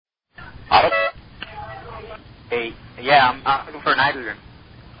Hey, yeah, I'm looking for an idler.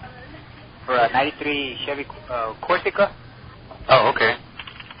 For a 93 Chevy Corsica. Oh, okay.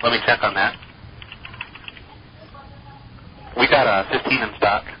 Let me check on that. We got a 15 in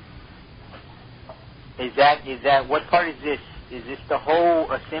stock. Is that what part is this? Is this the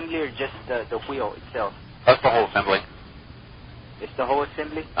whole assembly or just the wheel itself? That's the whole assembly. It's the whole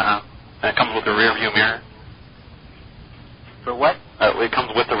assembly? Uh-huh. And it comes with a rear view mirror. For what? It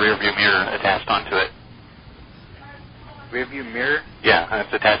comes with the rear view mirror attached onto it. Rear view mirror? Yeah, and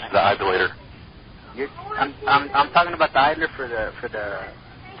it's attached to the idler. I'm talking about the idler for the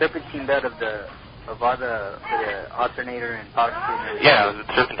serpentine belt for the alternator and power steering. Yeah, the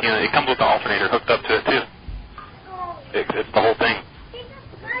serpentine. It comes with the alternator hooked up to it too. It's the whole thing.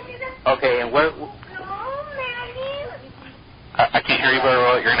 Okay, and where? I can't hear you very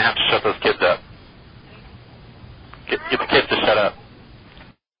well. You're gonna have to shut those kids up. Get the kids to shut up.